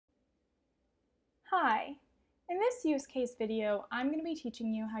Hi! In this use case video, I'm going to be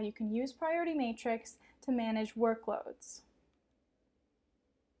teaching you how you can use Priority Matrix to manage workloads.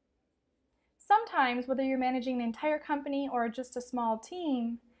 Sometimes, whether you're managing an entire company or just a small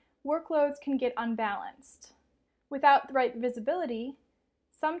team, workloads can get unbalanced. Without the right visibility,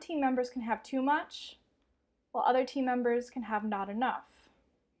 some team members can have too much, while other team members can have not enough.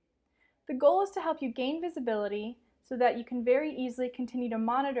 The goal is to help you gain visibility so that you can very easily continue to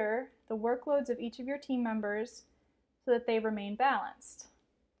monitor the workloads of each of your team members so that they remain balanced.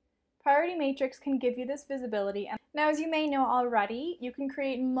 Priority Matrix can give you this visibility. Now, as you may know already, you can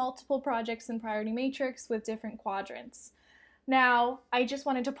create multiple projects in Priority Matrix with different quadrants. Now, I just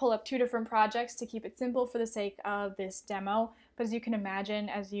wanted to pull up two different projects to keep it simple for the sake of this demo, but as you can imagine,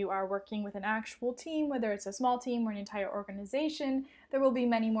 as you are working with an actual team, whether it's a small team or an entire organization, there will be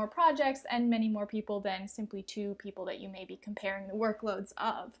many more projects and many more people than simply two people that you may be comparing the workloads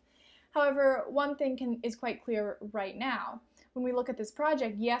of. However, one thing is quite clear right now. When we look at this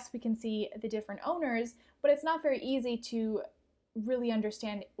project, yes, we can see the different owners, but it's not very easy to really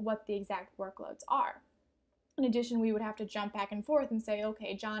understand what the exact workloads are. In addition, we would have to jump back and forth and say,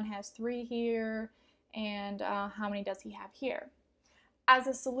 okay, John has 3 here, and how many does he have here? As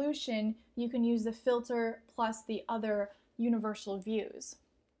a solution, you can use the filter plus the other universal views.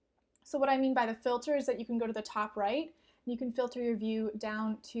 So what I mean by the filter is that you can go to the top right, and you can filter your view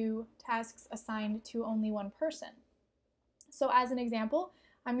down to tasks assigned to only one person. So as an example,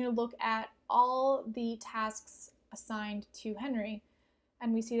 I'm going to look at all the tasks assigned to Henry,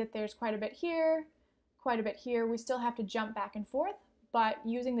 and we see that there's quite a bit here, quite a bit here. We still have to jump back and forth, but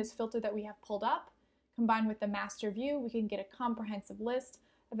using this filter that we have pulled up, combined with the master view, we can get a comprehensive list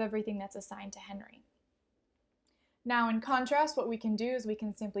of everything that's assigned to Henry. Now, in contrast, what we can do is we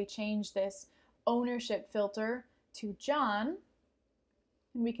can simply change this ownership filter to John,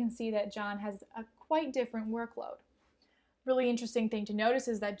 and we can see that John has a quite different workload. Really interesting thing to notice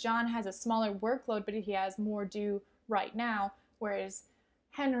is that John has a smaller workload, but he has more due right now, whereas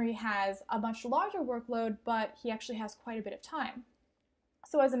Henry has a much larger workload, but he actually has quite a bit of time.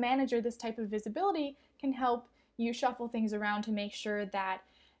 So as a manager, this type of visibility can help you shuffle things around to make sure that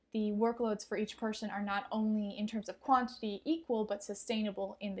the workloads for each person are not only in terms of quantity equal, but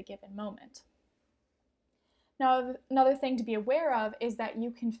sustainable in the given moment. Now, another thing to be aware of is that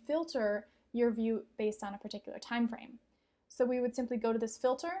you can filter your view based on a particular time frame. So we would simply go to this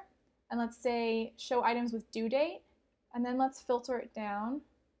filter, and let's say show items with due date, and then let's filter it down.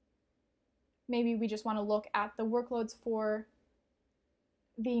 Maybe we just want to look at the workloads for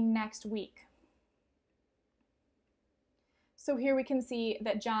the next week. So here we can see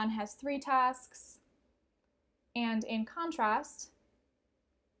that John has 3 tasks, and in contrast,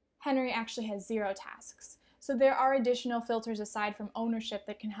 Henry actually has 0 tasks. So there are additional filters aside from ownership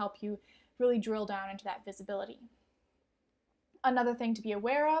that can help you really drill down into that visibility. Another thing to be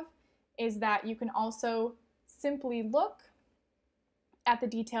aware of is that you can also simply look at the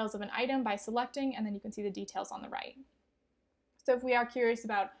details of an item by selecting, and then you can see the details on the right. So if we are curious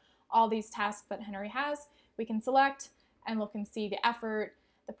about all these tasks that Henry has, we can select and look and see the effort,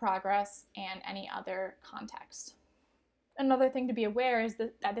 the progress, and any other context. Another thing to be aware is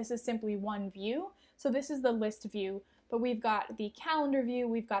that this is simply one view. So this is the list view, but we've got the calendar view,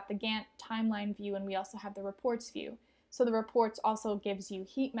 we've got the Gantt timeline view, and we also have the reports view. So the reports also gives you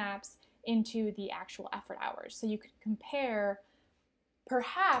heat maps into the actual effort hours. So you could compare,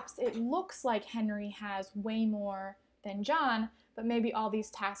 perhaps it looks like Henry has way more than John, but maybe all these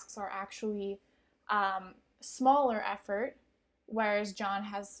tasks are actually smaller effort, whereas John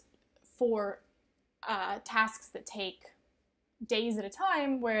has 4 tasks that take days at a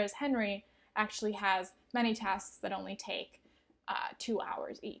time, whereas Henry actually has many tasks that only take 2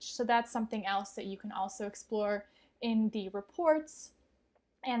 hours each. So that's something else that you can also explore in the reports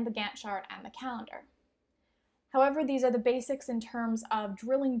and the Gantt chart and the calendar. However, these are the basics in terms of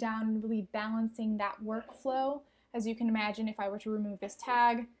drilling down and really balancing that workflow. As you can imagine, if I were to remove this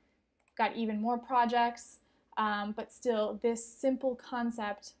tag, I've got even more projects, but still this simple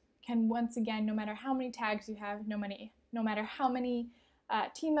concept can, once again, no matter how many tags you have, no matter how many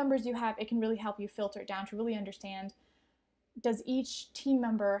team members you have, it can really help you filter it down to really understand, does each team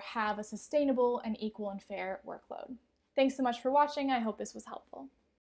member have a sustainable and equal and fair workload? Thanks so much for watching. I hope this was helpful.